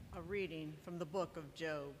A reading from the book of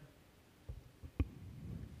Job.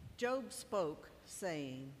 Job spoke,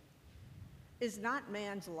 saying, "Is not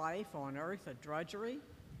man's life on earth a drudgery?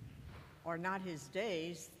 Are not his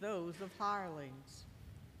days those of hirelings?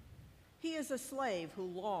 He is a slave who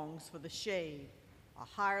longs for the shade, a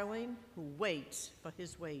hireling who waits for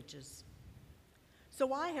his wages.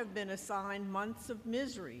 So I have been assigned months of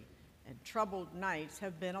misery, and troubled nights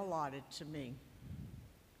have been allotted to me.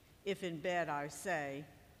 If in bed I say,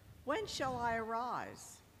 'When shall I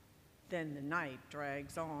arise?' then the night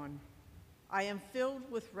drags on. I am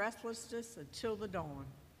filled with restlessness until the dawn.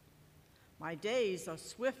 My days are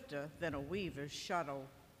swifter than a weaver's shuttle.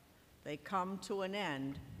 They come to an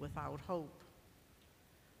end without hope.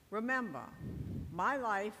 Remember, my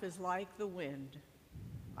life is like the wind.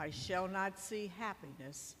 I shall not see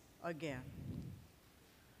happiness again."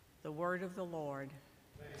 The word of the Lord.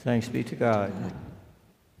 Thanks be to God.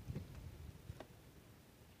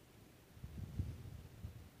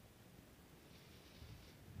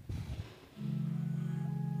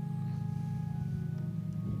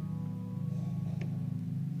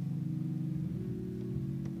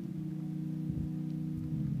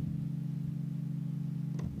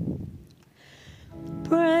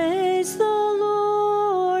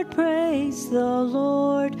 Praise the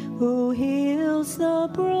Lord, who heals the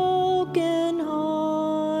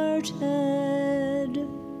brokenhearted.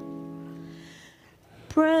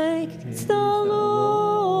 Praise the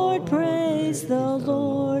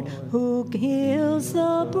Lord, who heals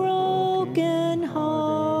the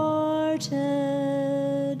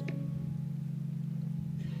brokenhearted.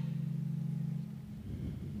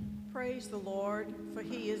 Praise the Lord, for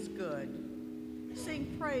he is good.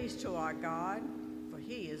 Sing praise to our God, for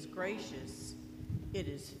he is gracious. It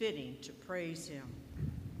is fitting to praise him.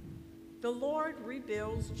 The Lord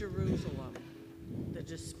rebuilds Jerusalem. The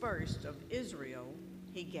dispersed of Israel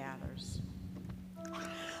he gathers.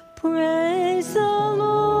 Praise the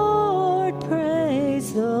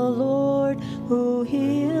Lord, who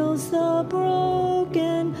heals the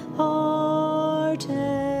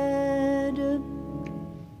brokenhearted.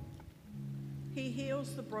 He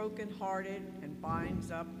heals the brokenhearted and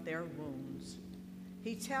binds up their wounds.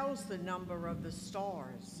 He tells the number of the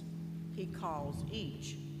stars. He calls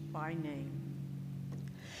each by name.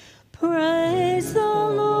 Praise the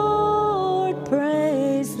Lord,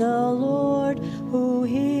 who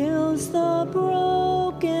heals the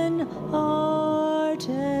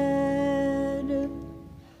brokenhearted.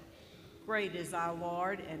 Great is our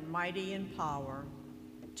Lord and mighty in power.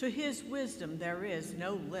 To his wisdom there is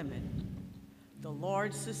no limit. The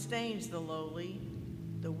Lord sustains the lowly.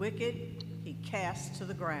 The wicked he casts to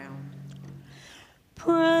the ground.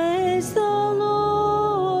 Praise the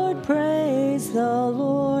Lord,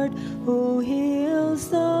 who heals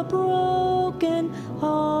the brokenhearted.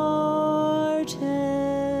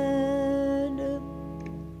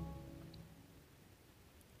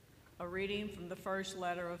 A reading from the first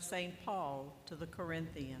letter of St. Paul to the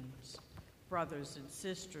Corinthians. Brothers and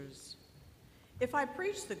sisters, if I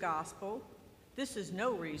preach the gospel, this is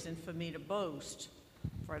no reason for me to boast,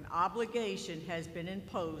 for an obligation has been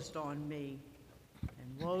imposed on me,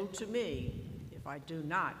 and woe to me if I do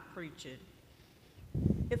not preach it.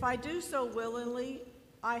 If I do so willingly,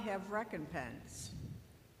 I have recompense,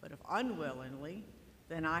 but if unwillingly,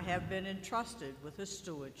 then I have been entrusted with a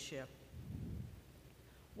stewardship.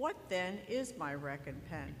 What then is my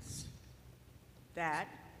recompense? That,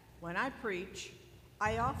 when I preach,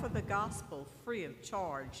 I offer the gospel free of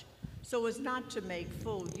charge, so as not to make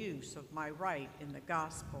full use of my right in the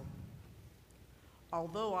gospel.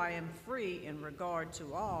 Although I am free in regard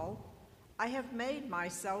to all, I have made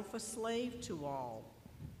myself a slave to all,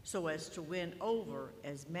 so as to win over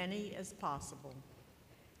as many as possible.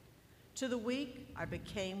 To the weak I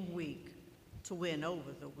became weak, to win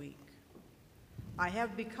over the weak. I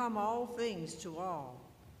have become all things to all,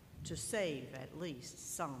 to save at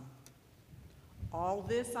least some. All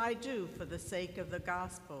this I do for the sake of the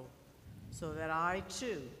gospel, so that I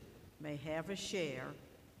too may have a share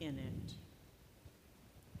in it.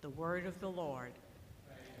 The word of the Lord.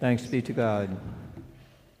 Thanks be to God.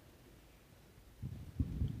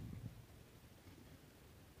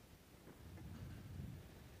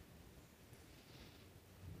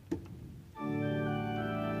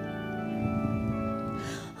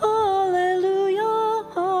 Hallelujah,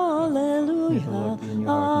 hallelujah, May the Lord be in your heart and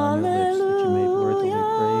on your lips, that you may worthily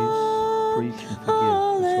praise, preach, and forgive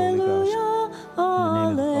this holy gospel.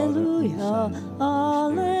 In the name of the Father, and the Son, and of the Holy Spirit.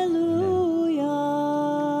 Amen.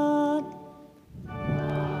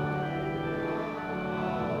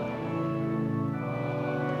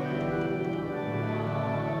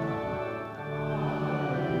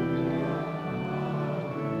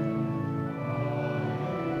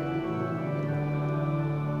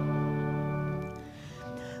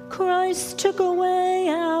 Christ took away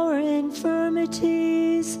our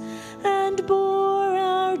infirmities and bore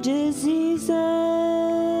our diseases.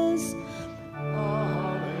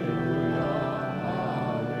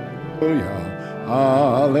 Hallelujah,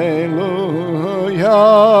 hallelujah,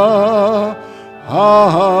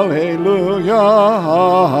 hallelujah,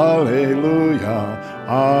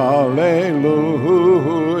 hallelujah.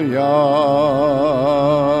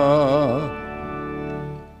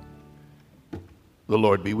 The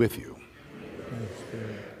Lord be with you.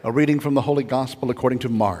 A reading from the Holy Gospel according to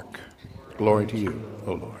Mark. Glory to you,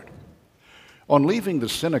 O Lord. On leaving the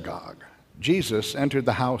synagogue, Jesus entered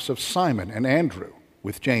the house of Simon and Andrew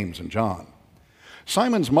with James and John.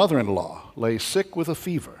 Simon's mother-in-law lay sick with a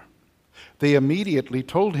fever. They immediately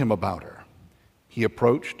told him about her. He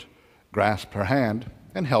approached, grasped her hand,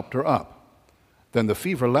 and helped her up. Then the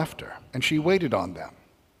fever left her, and she waited on them.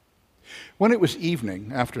 When it was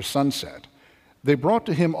evening, after sunset, they brought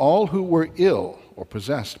to him all who were ill or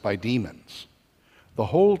possessed by demons. The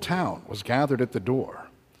whole town was gathered at the door.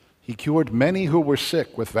 He cured many who were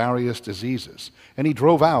sick with various diseases, and he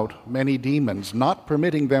drove out many demons, not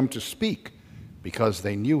permitting them to speak, because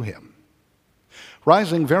they knew him.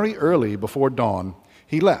 Rising very early before dawn,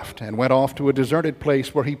 he left and went off to a deserted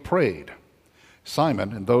place where he prayed.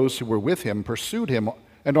 Simon and those who were with him pursued him,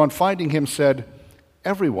 and on finding him said,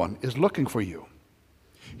 "Everyone is looking for you."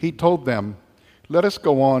 He told them, "Let us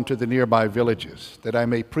go on to the nearby villages, that I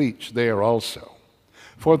may preach there also.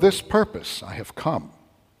 For this purpose I have come."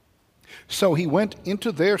 So he went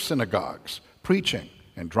into their synagogues, preaching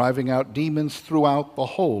and driving out demons throughout the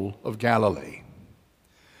whole of Galilee.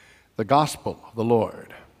 The Gospel of the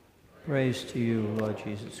Lord. Praise to you, Lord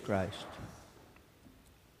Jesus Christ.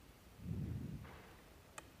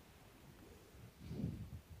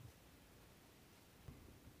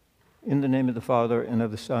 In the name of the Father, and of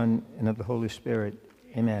the Son, and of the Holy Spirit,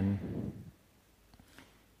 amen.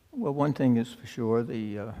 Well, one thing is for sure,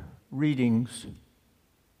 the readings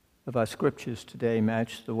of our scriptures today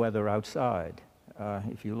match the weather outside,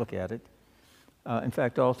 if you look at it. In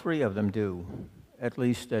fact, all three of them do, at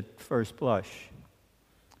least at first blush.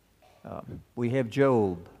 We have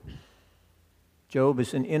Job. Job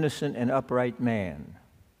is an innocent and upright man.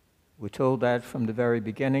 We're told that from the very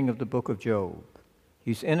beginning of the book of Job.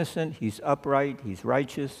 He's innocent, he's upright, he's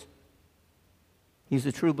righteous. He's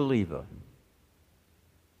a true believer.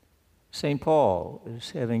 St. Paul is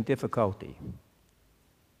having difficulty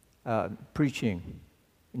preaching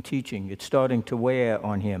and teaching. It's starting to wear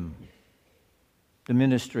on him, the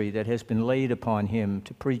ministry that has been laid upon him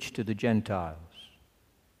to preach to the Gentiles.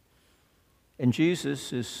 And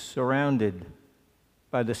Jesus is surrounded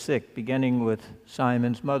by the sick, beginning with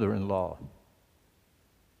Simon's mother-in-law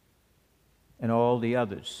and all the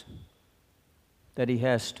others that he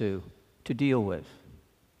has to deal with,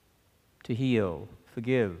 to heal,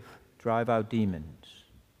 forgive, drive out demons.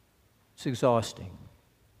 It's exhausting.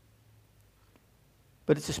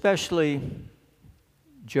 But it's especially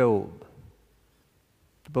Job,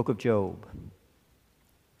 the book of Job.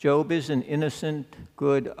 Job is an innocent,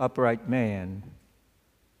 good, upright man,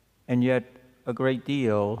 and yet a great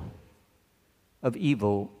deal of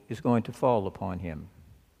evil is going to fall upon him.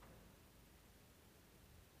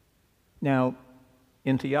 Now,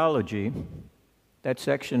 in theology, that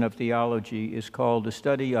section of theology is called the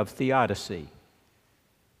study of theodicy.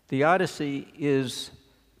 Theodicy is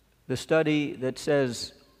the study that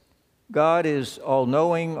says God is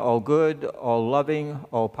all-knowing, all-good, all-loving,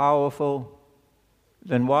 all-powerful.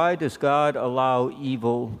 Then why does God allow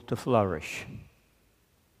evil to flourish?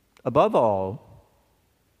 Above all,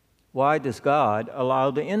 why does God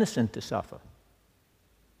allow the innocent to suffer?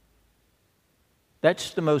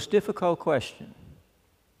 That's the most difficult question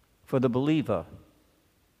for the believer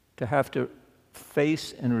to have to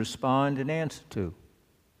face and respond and answer to.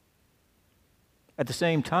 At the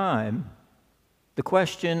same time, the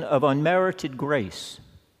question of unmerited grace.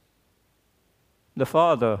 The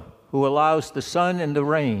Father who allows the sun and the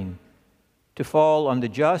rain to fall on the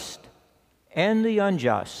just and the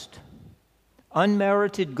unjust.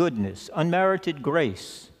 Unmerited goodness, unmerited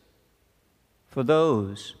grace for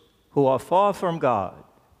those who are far from God.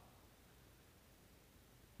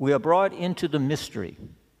 We are brought into the mystery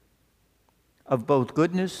of both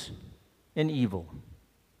goodness and evil.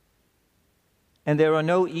 And there are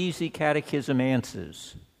no easy catechism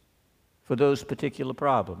answers for those particular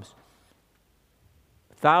problems.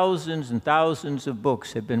 Thousands and thousands of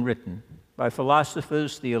books have been written by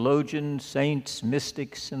philosophers, theologians, saints,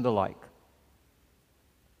 mystics, and the like.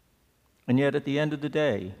 And yet, at the end of the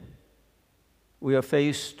day, we are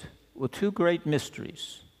faced with two great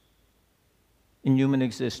mysteries in human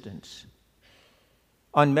existence.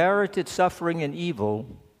 unmerited suffering and evil,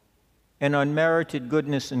 and unmerited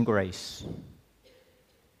goodness and grace.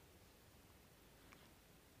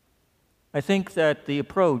 I think that the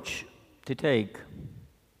approach to take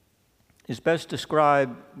is best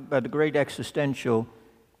described by the great existential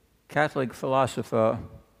Catholic philosopher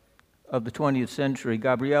of the 20th century,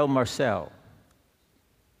 Gabriel Marcel.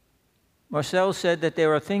 Marcel said that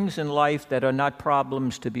there are things in life that are not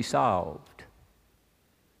problems to be solved.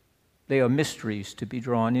 They are mysteries to be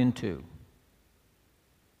drawn into.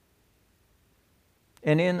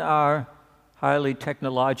 And in our highly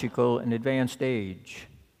technological and advanced age,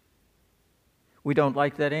 we don't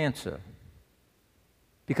like that answer,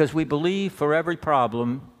 because we believe for every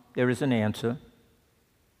problem there is an answer,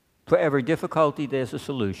 for every difficulty there's a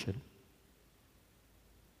solution.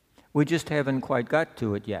 We just haven't quite got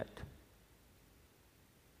to it yet.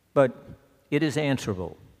 But it is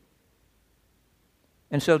answerable.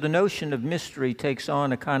 And so the notion of mystery takes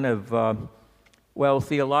on a kind of,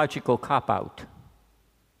 theological cop-out.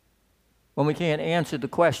 When we can't answer the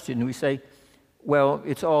question, we say, well,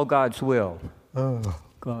 it's all God's will. Oh,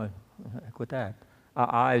 God, heck with that.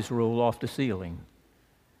 Our eyes roll off the ceiling.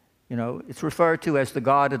 You know, it's referred to as the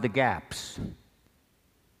God of the gaps.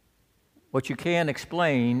 What you can't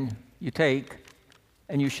explain, you take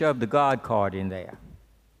and you shove the God card in there.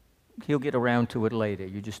 He'll get around to it later.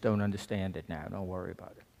 You just don't understand it now. Don't worry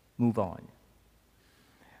about it. Move on.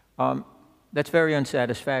 That's very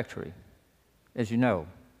unsatisfactory, as you know.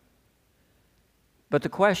 But the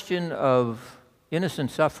question of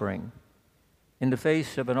innocent suffering in the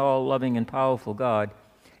face of an all-loving and powerful God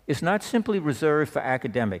is not simply reserved for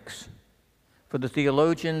academics, for the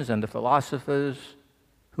theologians and the philosophers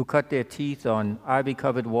who cut their teeth on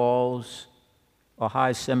ivy-covered walls or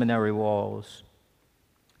high seminary walls.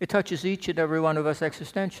 It touches each and every one of us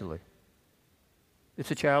existentially. It's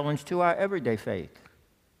a challenge to our everyday faith.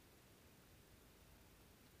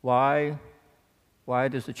 Why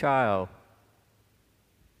does a child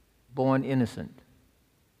born innocent,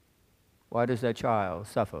 why does that child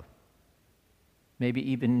suffer?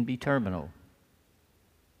 Maybe even be terminal.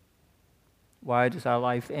 Why does our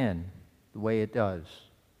life end the way it does?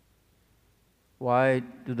 Why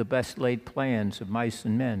do the best laid plans of mice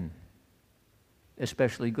and men,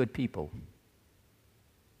 especially good people?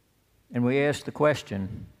 And we ask the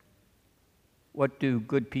question, what do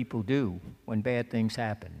good people do when bad things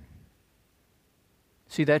happen?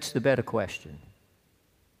 See, that's the better question.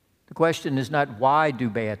 The question is not why do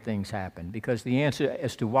bad things happen, because the answer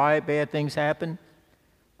as to why bad things happen,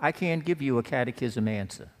 I can't give you a catechism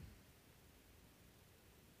answer.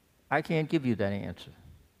 I can't give you that answer.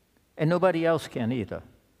 And nobody else can either.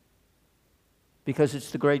 Because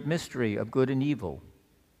it's the great mystery of good and evil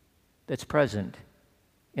that's present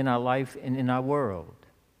in our life and in our world.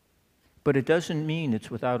 But it doesn't mean it's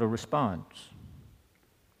without a response.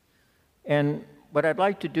 And what I'd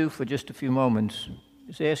like to do for just a few moments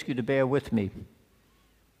is ask you to bear with me.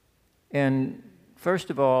 And first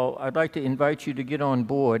of all, I'd like to invite you to get on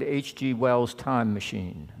board H.G. Wells' time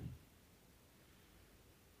machine.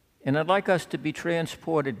 And I'd like us to be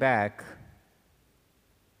transported back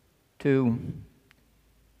to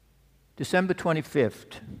December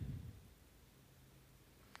 25th,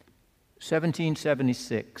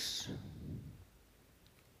 1776,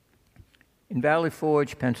 in Valley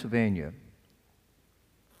Forge, Pennsylvania,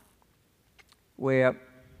 where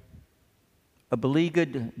a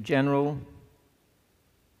beleaguered general,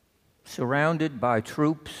 surrounded by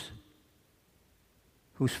troops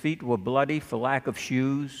whose feet were bloody for lack of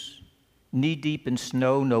shoes, knee-deep in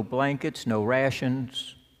snow, no blankets, no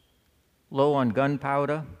rations, low on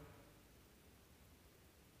gunpowder,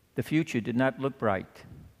 the future did not look bright.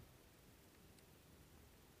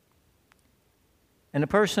 And a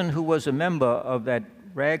person who was a member of that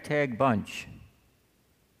ragtag bunch,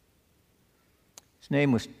 his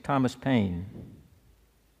name was Thomas Paine,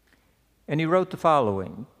 and he wrote the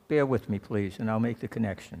following. Bear with me, please, and I'll make the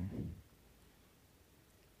connection.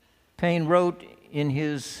 Paine wrote in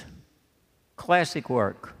his classic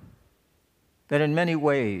work that in many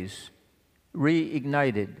ways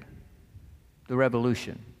reignited the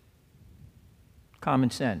revolution, Common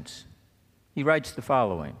Sense. He writes the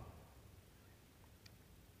following: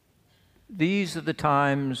 "These are the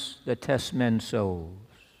times that test men's souls.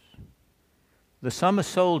 The summer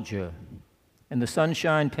soldier and the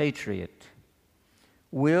sunshine patriot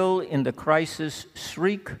will in the crisis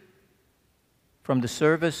shriek from the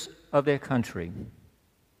service of their country.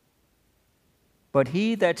 But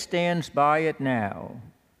he that stands by it now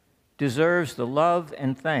deserves the love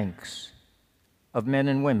and thanks of men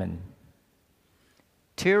and women.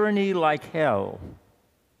 Tyranny like hell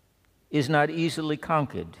is not easily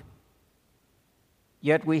conquered.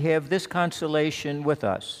 Yet we have this consolation with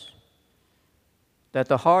us, that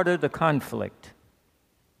the harder the conflict,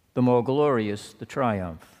 the more glorious the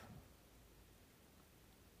triumph.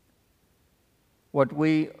 What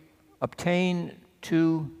we obtain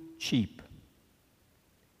too cheap,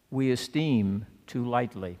 we esteem too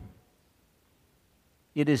lightly.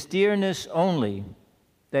 It is dearness only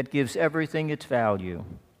that gives everything its value.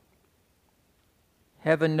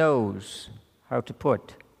 Heaven knows how to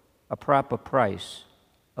put a proper price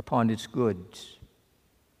upon its goods,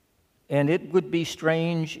 and it would be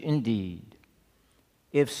strange indeed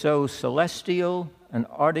if so celestial an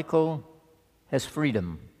article as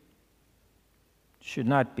freedom should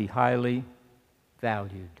not be highly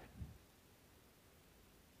valued.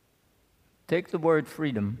 Take the word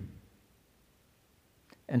freedom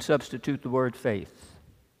and substitute the word faith.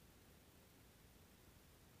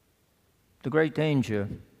 The great danger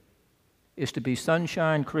is to be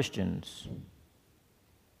sunshine Christians,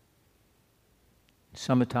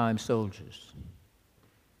 summertime soldiers.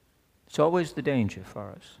 It's always the danger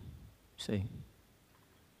for us, see.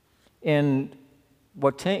 And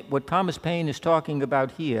what Thomas Paine is talking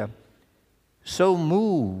about here so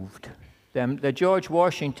moved them that George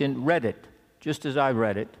Washington read it, just as I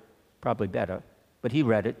read it, probably better, but he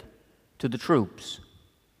read it to the troops.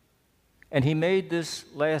 And he made this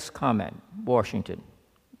last comment, Washington,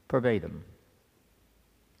 verbatim.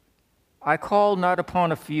 I call not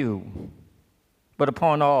upon a few, but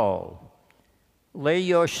upon all. Lay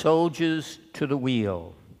your soldiers to the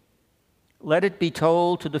wheel. Let it be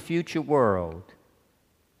told to the future world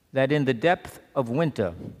that in the depth of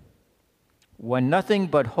winter, when nothing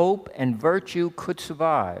but hope and virtue could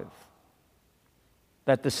survive,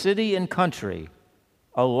 that the city and country,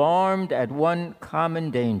 alarmed at one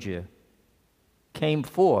common danger, came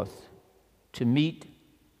forth to meet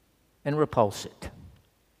and repulse it.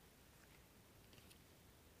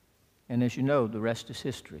 And as you know, the rest is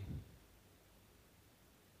history.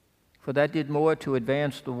 For that did more to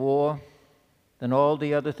advance the war than all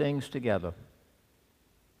the other things together.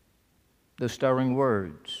 The stirring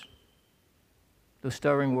words,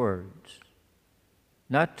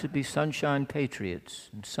 not to be sunshine patriots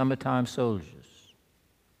and summertime soldiers.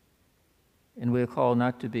 And we are called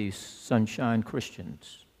not to be sunshine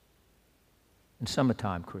Christians and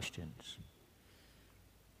summertime Christians,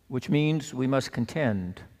 which means we must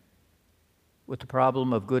contend with the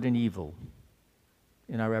problem of good and evil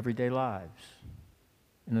in our everyday lives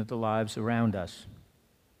and in the lives around us.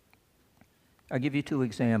 I'll give you two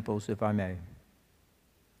examples, if I may.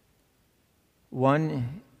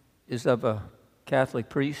 One is of a Catholic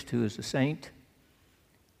priest who is a saint,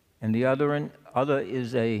 and the other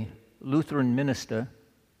is a Lutheran minister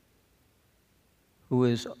who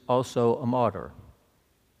is also a martyr.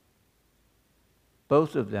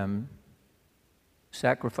 Both of them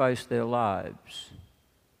sacrificed their lives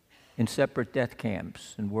in separate death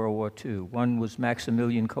camps in World War II. One was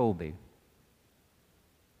Maximilian Kolbe,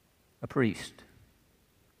 a priest.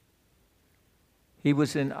 He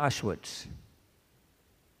was in Auschwitz,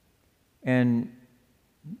 and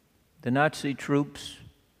the Nazi troops,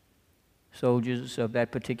 soldiers of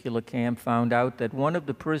that particular camp, found out that one of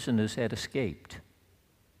the prisoners had escaped,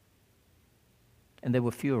 and they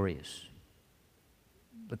were furious.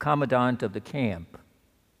 The commandant of the camp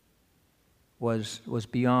was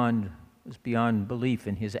beyond belief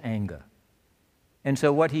in his anger. And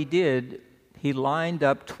so what he did, he lined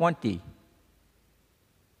up 20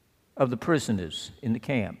 of the prisoners in the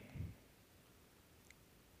camp.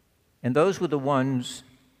 And those were the ones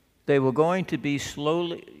they were going to be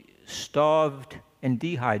slowly starved and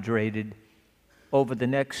dehydrated over the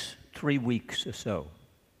next 3 weeks or so,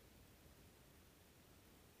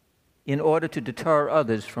 in order to deter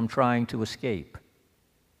others from trying to escape.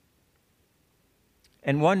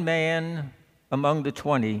 And one man among the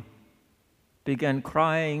 20 began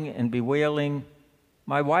crying and bewailing,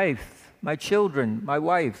 "My wife, my children, my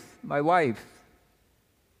wife, my wife."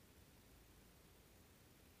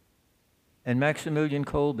 And Maximilian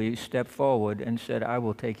Kolbe stepped forward and said, "I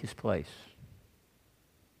will take his place."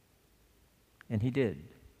 And he did.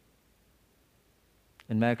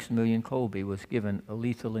 And Maximilian Kolbe was given a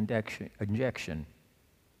lethal injection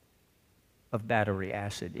of battery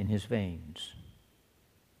acid in his veins.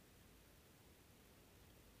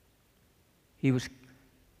 He was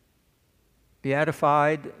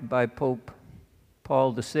beatified by Pope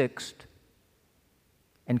Paul VI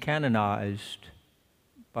and canonized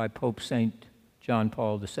by Pope St. John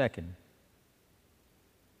Paul II.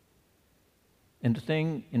 And the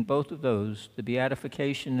thing in both of those, the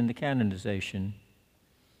beatification and the canonization,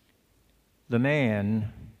 the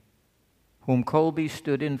man whom Kolbe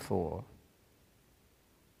stood in for,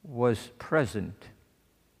 was present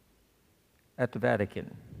at the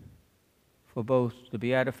Vatican for both the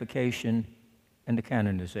beatification and the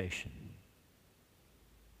canonization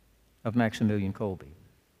of Maximilian Kolbe.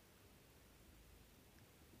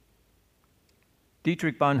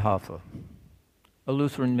 Dietrich Bonhoeffer, a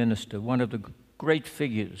Lutheran minister, one of the great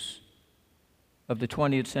figures of the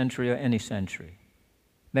 20th century or any century,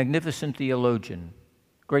 magnificent theologian,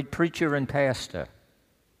 great preacher and pastor,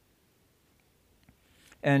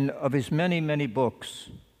 and of his many, many books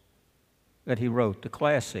that he wrote, the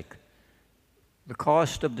classic, The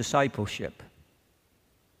Cost of Discipleship,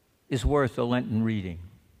 is worth a Lenten reading.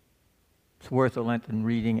 It's worth a Lenten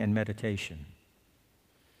reading and meditation.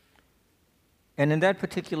 And in that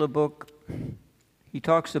particular book, he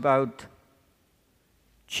talks about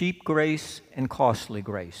cheap grace and costly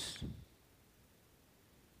grace.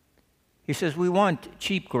 He says, we want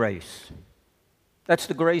cheap grace. That's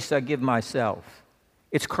the grace I give myself.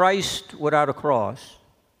 It's Christ without a cross.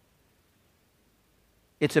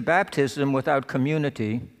 It's a baptism without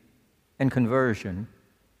community and conversion.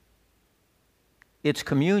 It's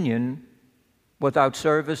communion without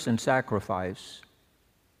service and sacrifice.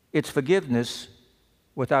 It's forgiveness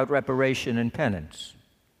without reparation and penance.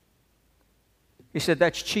 He said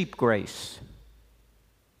that's cheap grace.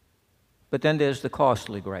 But then there's the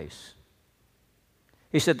costly grace.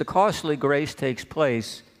 He said the costly grace takes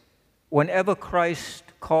place whenever Christ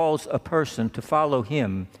calls a person to follow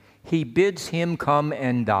him, he bids him come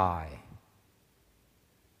and die.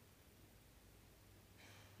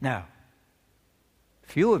 Now,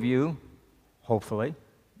 few of you, hopefully,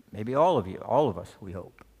 maybe all of you, all of us, we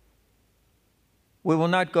hope, we will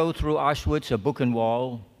not go through Auschwitz or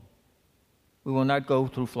Buchenwald. We will not go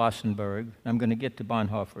through Flossenburg. I'm going to get to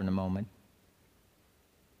Bonhoeffer in a moment.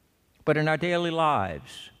 But in our daily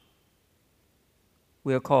lives,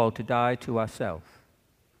 we are called to die to ourselves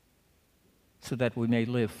so that we may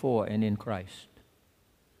live for and in Christ.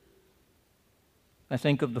 I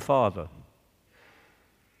think of the father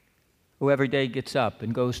who every day gets up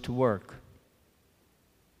and goes to work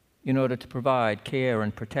in order to provide, care,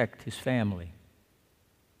 and protect his family.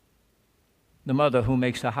 The mother who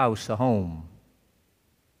makes a house a home.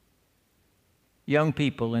 Young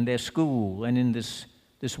people in their school and in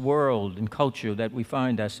this world and culture that we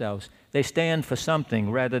find ourselves, they stand for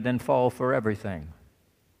something rather than fall for everything.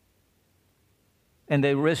 And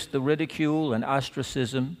they risk the ridicule and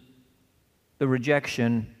ostracism, the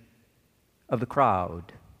rejection of the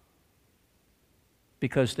crowd,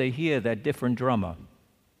 because they hear that different drummer,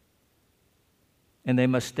 and they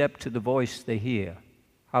must step to the voice they hear,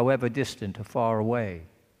 however distant or far away.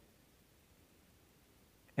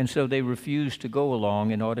 And so they refuse to go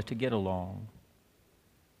along in order to get along.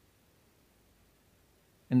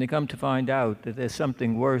 And they come to find out that there's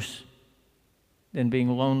something worse than being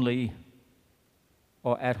lonely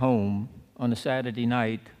or at home on a Saturday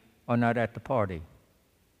night or not at the party.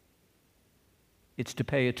 It's to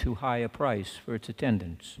pay a too high a price for its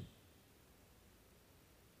attendance.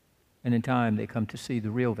 And in time, they come to see the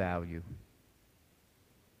real value.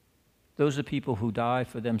 Those are people who die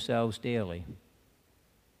for themselves daily.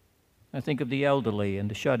 I think of the elderly and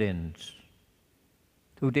the shut-ins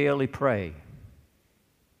who daily pray.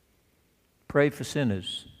 Pray for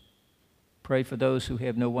sinners. Pray for those who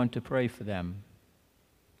have no one to pray for them.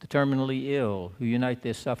 The terminally ill who unite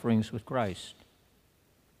their sufferings with Christ.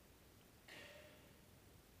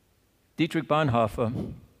 Dietrich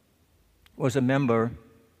Bonhoeffer was a member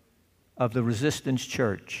of the Resistance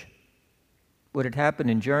Church. What had happened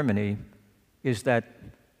in Germany is that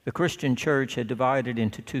the Christian church had divided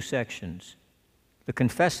into two sections, the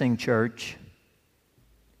confessing church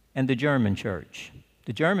and the German church.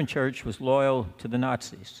 The German church was loyal to the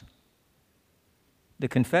Nazis. The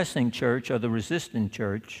confessing church, or the resistant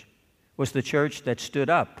church, was the church that stood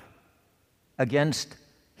up against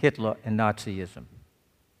Hitler and Nazism.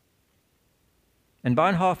 And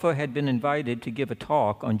Bonhoeffer had been invited to give a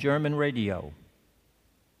talk on German radio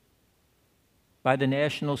by the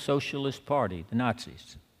National Socialist Party, the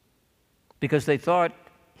Nazis, because they thought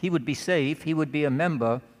he would be safe, he would be a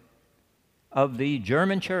member of the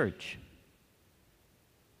German church.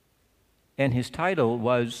 And his title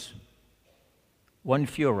was One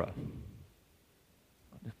Führer.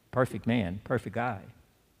 Perfect man, perfect guy.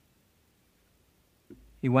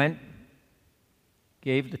 He went,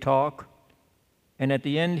 gave the talk, and at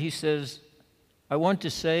the end he says, I want to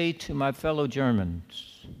say to my fellow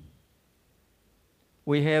Germans,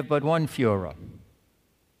 we have but one Führer,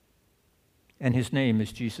 and his name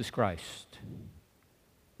is Jesus Christ.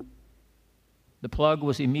 The plug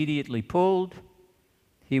was immediately pulled.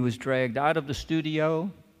 he was dragged out of the studio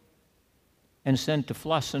and sent to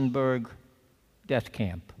Flossenburg death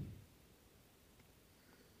camp.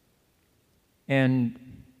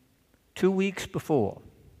 And 2 weeks before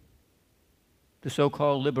the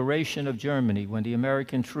so-called liberation of Germany, when the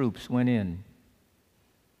American troops went in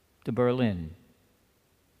to Berlin,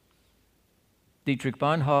 Dietrich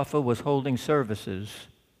Bonhoeffer was holding services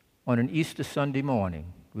on an Easter Sunday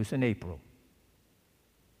morning, it was in April,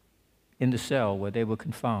 in the cell where they were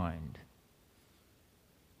confined.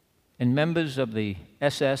 And members of the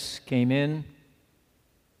SS came in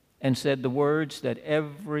and said the words that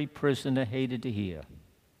every prisoner hated to hear.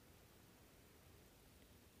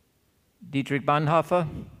 Dietrich Bonhoeffer,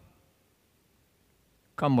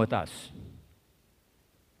 come with us.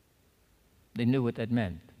 They knew what that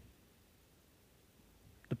meant.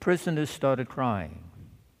 The prisoners started crying.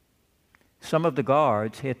 Some of the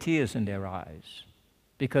guards had tears in their eyes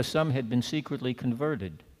because some had been secretly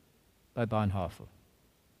converted by Bonhoeffer.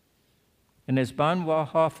 And as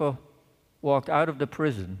Bonhoeffer walked out of the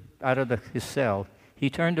prison, his cell, he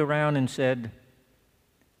turned around and said,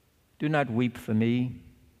 "Do not weep for me.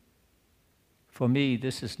 For me,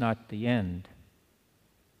 this is not the end.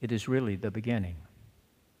 It is really the beginning."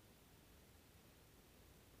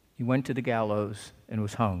 He went to the gallows and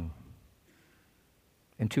was hung.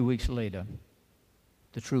 And 2 weeks later,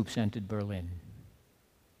 the troops entered Berlin.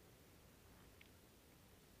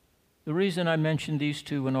 The reason I mention these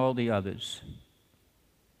two and all the others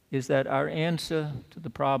is that our answer to the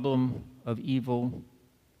problem of evil,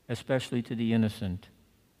 especially to the innocent,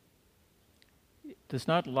 does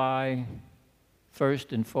not lie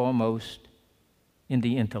first and foremost in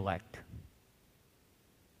the intellect.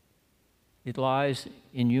 It lies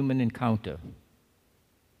in human encounter.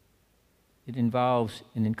 It involves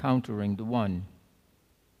in encountering the one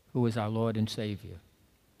who is our Lord and Savior.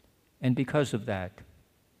 And because of that,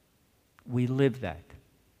 we live that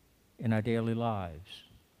in our daily lives.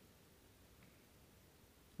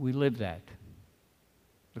 We live that,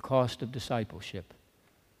 the cost of discipleship,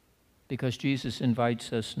 because Jesus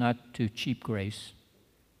invites us not to cheap grace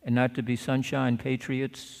and not to be sunshine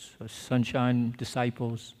patriots or sunshine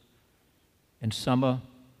disciples and summer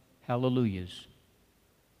hallelujahs.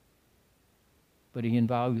 But he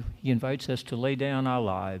invites us to lay down our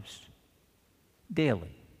lives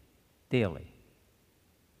daily,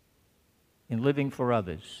 in living for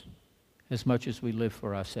others as much as we live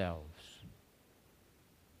for ourselves.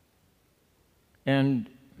 And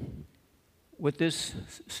with this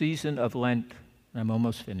season of Lent, I'm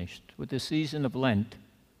almost finished, with this season of Lent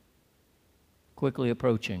quickly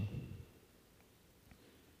approaching,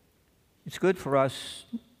 it's good for us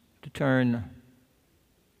to turn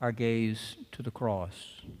our gaze to the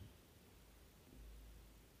cross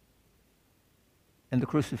and the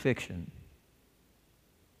crucifixion,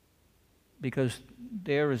 because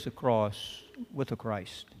there is a cross with a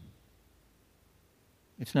Christ.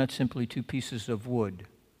 It's not simply two pieces of wood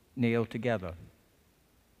nailed together,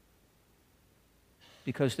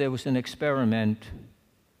 because there was an experiment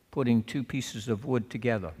putting two pieces of wood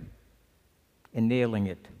together and nailing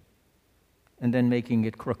it and then making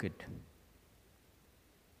it crooked.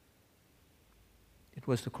 It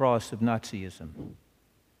was the cross of Nazism.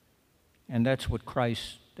 And that's what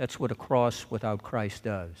a cross without Christ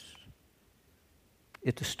does.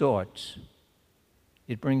 It distorts.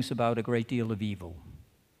 It brings about a great deal of evil.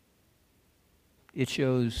 It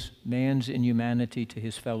shows man's inhumanity to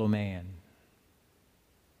his fellow man.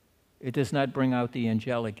 It does not bring out the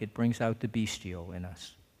angelic, it brings out the bestial in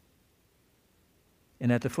us.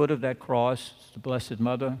 And at the foot of that cross is the Blessed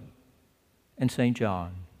Mother and St.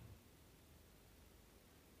 John.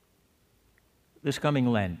 This coming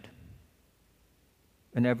Lent,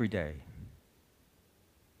 and every day,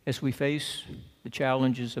 as we face the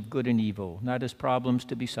challenges of good and evil, not as problems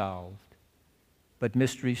to be solved, but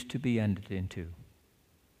mysteries to be entered into,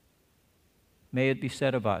 may it be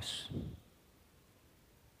said of us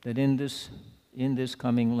that in this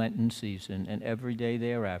coming Lenten season and every day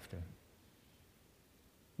thereafter,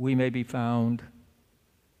 we may be found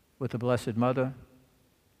with the Blessed Mother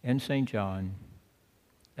and St. John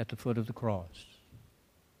at the foot of the cross.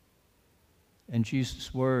 And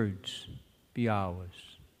Jesus' words be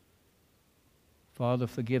ours. Father,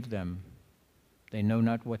 forgive them. They know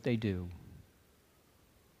not what they do.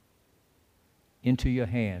 Into your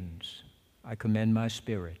hands I commend my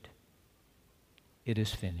spirit. It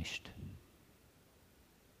is finished.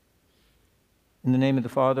 In the name of the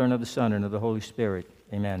Father, and of the Son, and of the Holy Spirit,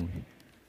 amen.